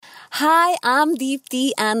Hi, I'm Deepti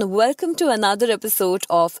and welcome to another episode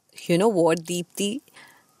of You Know What, Deepti.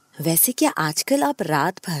 वैसे क्या आजकल आप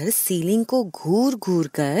रात भर सीलिंग को घूर घूर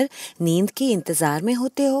कर नींद के इंतजार में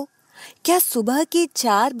होते हो? क्या सुबह के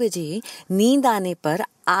 4 बजे नींद आने पर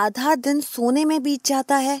आधा दिन सोने में बीत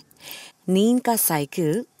जाता है? नींद का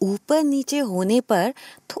साइकिल ऊपर नीचे होने पर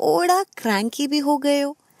थोड़ा क्रैंकी भी हो गए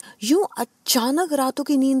हो? यूं अचानक रातों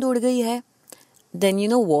की नींद उड़ गई है? Then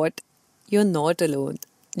you know what? You're not alone.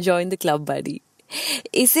 Join the club, buddy.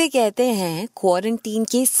 इसे कहते हैं क्वारंटीन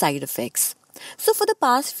के side effects. So for the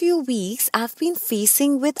past few weeks, I've been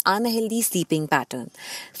facing with unhealthy sleeping pattern.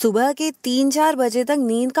 सुबह के 3-4 बजे तक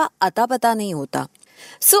नींद का अता पता नहीं होता.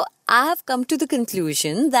 So I have come to the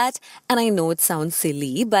conclusion that, and I know it sounds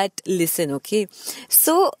silly, but listen, okay?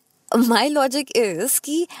 So my logic is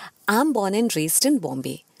कि I'm born and raised in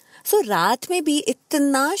Bombay. सो रात में भी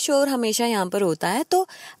इतना शोर हमेशा यहाँ पर होता है, तो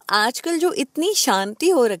आजकल जो इतनी शांति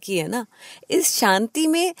हो रखी है ना, इस शांति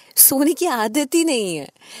में सोने की आदत ही नहीं है.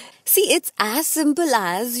 See, it's as simple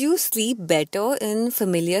as you sleep better in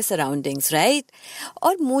familiar surroundings, right?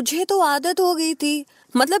 और मुझे तो आदत हो गई थी.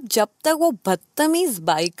 मतलब जब तक वो बदतमीज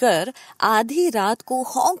बाइकर आधी रात को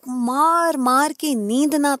हॉक मार मार के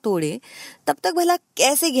नींद ना तोड़े, तब तक भला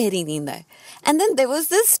कैसे गहरी नींद आए. And then there was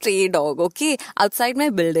this stray dog, okay, outside my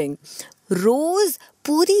building. रोज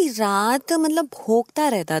पूरी रात मतलब भौंकता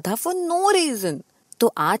रहता था फॉर नो रीजन.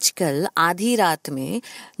 तो आजकल आधी रात में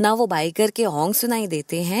ना वो बाइकर के हॉर्न सुनाई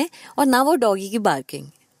देते हैं और ना वो डॉगी की बार्किंग.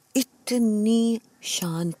 इतनी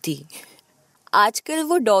शांति. आजकल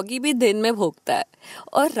वो डॉगी भी दिन में भौंकता है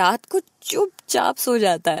और रात को चुपचाप सो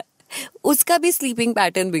जाता है. उसका भी स्लीपिंग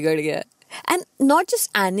पैटर्न बिगड़ गया है. And not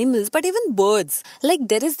just animals but even birds. Like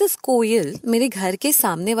there is this कोयल मेरे घर के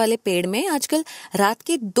सामने वाले पेड़ में आजकल रात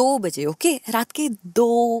के 2 बजे, ओके, रात के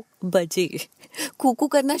 2 बजे कूकू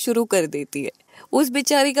करना शुरू कर देती है. उस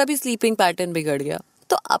बेचारी का भी स्लीपिंग पैटर्न बिगड़ गया.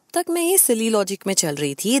 तो अब तक मैं ये सिली लॉजिक में चल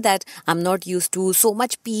रही थी that I am not used to so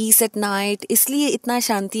much peace at night, इसलिए इतना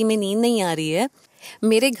शांति में नींद नहीं आ रही है.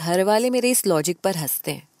 मेरे घर वाले मेरे इस लॉजिक पर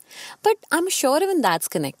हंसते हैं, but I am sure even that's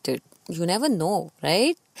connected. You never know,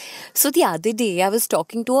 right? So the other day I was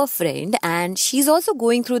talking to a friend and she's also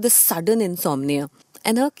going through this sudden insomnia.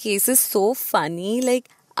 And her case is so funny, like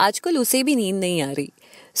आजकल उसे भी नींद नहीं आ रही.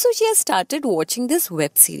 So she has started watching this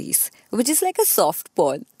web series, which is like a soft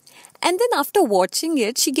porn. And then after watching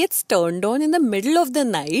it, she gets turned on in the middle of the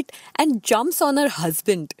night and jumps on her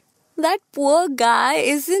husband. That poor guy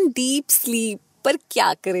is in deep sleep. पर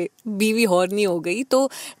क्या करे, बीवी horny हो गई तो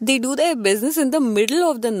they do their business in the middle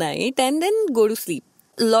of the night and then go to sleep.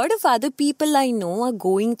 A lot of other people I know are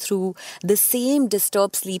going through the same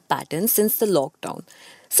disturbed sleep pattern since the lockdown.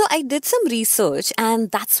 So I did some research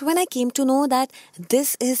and that's when I came to know that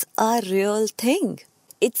this is a real thing.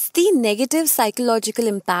 It's the negative psychological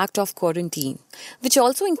impact of quarantine, which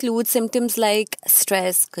also includes symptoms like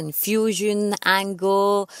stress, confusion,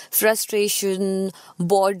 anger, frustration,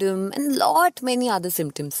 boredom, and lot many other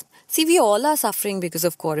symptoms. See, we all are suffering because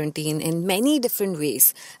of quarantine in many different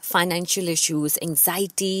ways. Financial issues,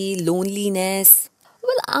 anxiety, loneliness.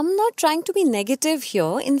 Well, I'm not trying to be negative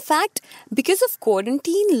here. In fact, because of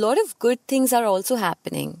quarantine, a lot of good things are also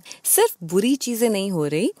happening. सिर्फ बुरी चीजें नहीं हो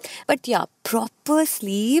रही, but yeah, proper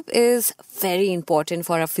sleep is very important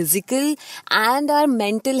for our physical and our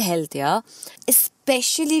mental health, yeah,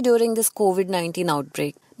 especially during this COVID-19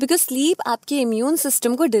 outbreak. Because sleep आपके immune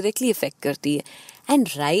system को directly affect करती है. And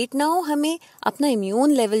right now हमें अपना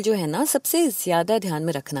immune level जो है ना सबसे ज़्यादा ध्यान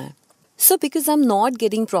में रखना है. So because I'm not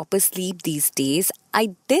getting proper sleep these days, I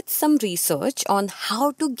did some research on how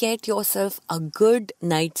to get yourself a good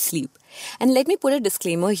night's sleep. And let me put a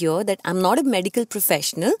disclaimer here that I'm not a medical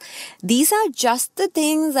professional. These are just the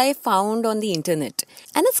things I found on the internet.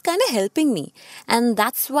 And it's kind of helping me. And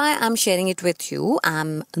that's why I'm sharing it with you.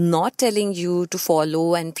 I'm not telling you to follow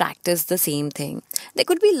and practice the same thing. There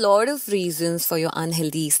could be a lot of reasons for your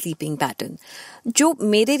unhealthy sleeping pattern. जो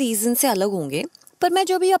मेरे reason से अलग होंगे. पर मैं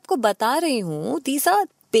जो भी आपको बता रही हूँ, these are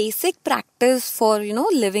basic practice for,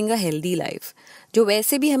 living a healthy life, जो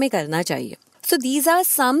वैसे भी हमें करना चाहिए. So these are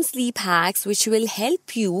some sleep hacks which will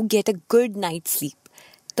help you get a good night's sleep.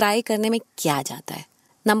 Try करने में क्या जाता है?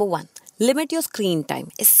 Number 1, limit your screen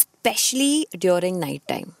time, especially during night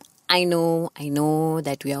time. I know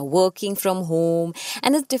that we are working from home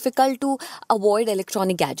and it's difficult to avoid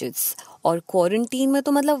electronic gadgets. और quarantine में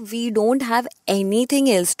तो मतलब we don't have anything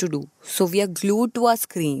else to do. So we are glued to our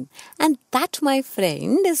screen. And that, my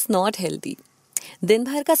friend, is not healthy. दिन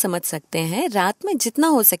भर का समझ सकते हैं, रात में जितना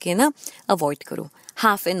हो सके ना अवॉइड करो.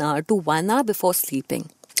 Half an hour to 1 hour before sleeping.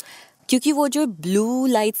 क्योंकि वो जो ब्लू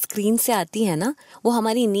लाइट स्क्रीन से आती है ना, वो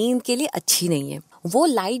हमारी नींद के लिए अच्छी नहीं है. वो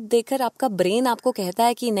लाइट देकर आपका ब्रेन आपको कहता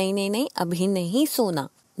है कि नहीं नहीं नहीं अभी नहीं सोना.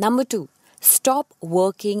 Number 2, stop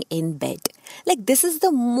working in bed. Like this is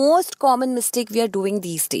the most common mistake we are doing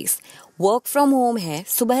these days. Work from home है,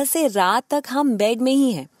 सुबह से रात तक हम बेड में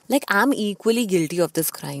ही हैं. Like I'm equally guilty of this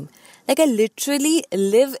crime. Like I literally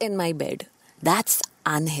live in my bed. That's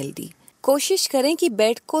unhealthy. कोशिश करें कि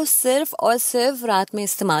बेड को सिर्फ और सिर्फ रात में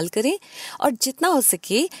इस्तेमाल करें और जितना हो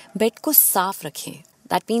सके बेड को साफ रखें.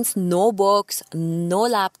 That means no books, no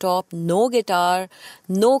laptop, no guitar,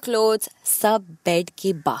 no clothes, सब बेड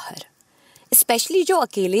के बाहर. स्पेशली जो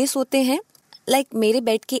अकेले सोते हैं, लाइक मेरे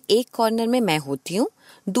बेड के एक कॉर्नर में मैं होती हूँ,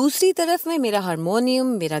 दूसरी तरफ में मेरा हारमोनियम,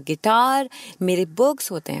 मेरा गिटार, मेरे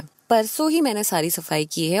बुक्स होते हैं. परसों ही मैंने सारी सफाई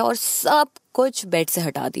की है और सब कुछ बेड से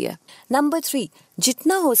हटा दिया. नंबर 3,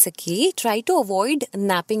 जितना हो सके try to avoid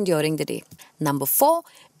napping during the day. Number 4,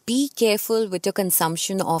 be careful with your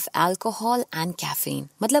consumption of alcohol and caffeine.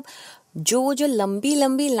 मतलब जो लंबी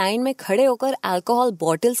लंबी लाइन में खड़े होकर अल्कोहल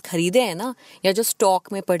बॉटल्स खरीदे हैं ना, या जो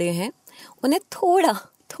स्टॉक में पड़े हैं, उन्हें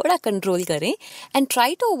थोड़ा कंट्रोल करें and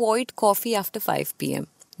try to avoid coffee after 5 PM.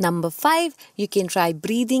 Number 5, you can try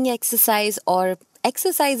breathing exercise और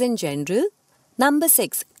exercise in general. Number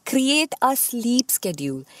 6, create a sleep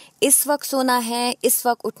schedule. इस वक्त सोना है, इस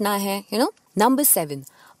वक्त उठना है, you know. Number 7,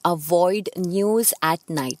 avoid news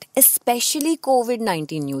at night, specially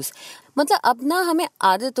कोविड-19 न्यूज. मतलब अब ना हमें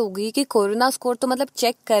आदत हो गई कि कोरोना स्कोर तो मतलब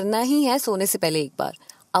चेक करना ही है सोने से पहले एक बार.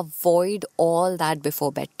 Avoid all that before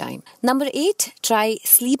bedtime. Number 8, try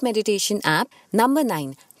sleep meditation app. Number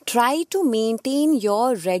 9, try to maintain your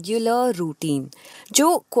regular routine. जो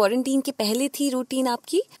क्वारंटीन के पहले थी रूटीन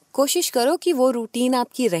आपकी, कोशिश करो कि वो रूटीन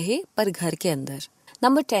आपकी रहे पर घर के अंदर.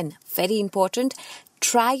 Number 10, very important,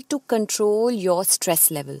 try to control your stress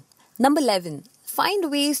level. Number 11,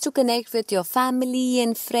 find ways to connect with your family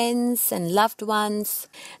and friends and loved ones.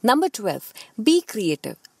 Number 12, be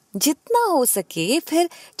creative. जितना हो सके, फिर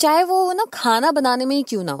चाहे वो ना खाना बनाने में ही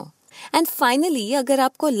क्यों ना हो. एंड फाइनली, अगर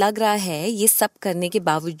आपको लग रहा है ये सब करने के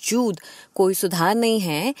बावजूद कोई सुधार नहीं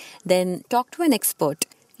है, then talk to an expert.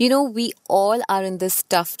 You know, we all are in this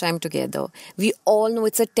tough time together. We all know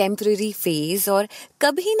it's a temporary phase और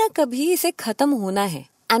कभी ना कभी इसे खत्म होना है.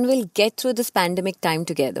 And we'll get through this pandemic time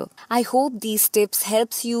together. I hope these tips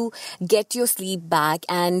helps you get your sleep back.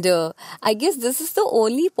 And I guess this is the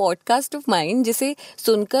only podcast of mine जिसे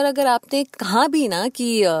सुनकर अगर आपने कहा भी ना कि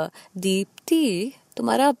दीप्ति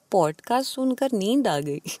तुम्हारा पॉडकास्ट सुनकर नींद आ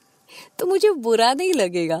गई, तो मुझे बुरा नहीं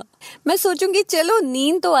लगेगा. मैं सोचूंगी चलो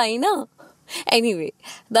नींद तो आई ना. Anyway,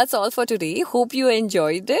 that's all for today. Hope you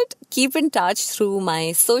enjoyed it. Keep in touch through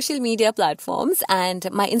my social media platforms and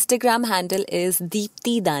my Instagram handle is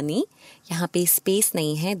Deepti Dani. यहाँ पे स्पेस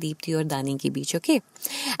नहीं है दीप्ति और दानी के बीच, okay?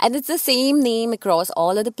 And it's the same name across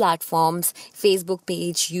all other platforms, Facebook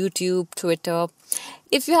page, YouTube, Twitter.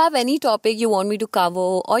 If you have any topic you want me to cover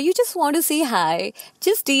or you just want to say hi,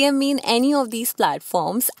 just DM me in any of these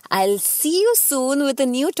platforms. I'll see you soon with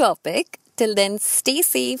a new topic. Till then, stay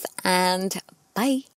safe and bye.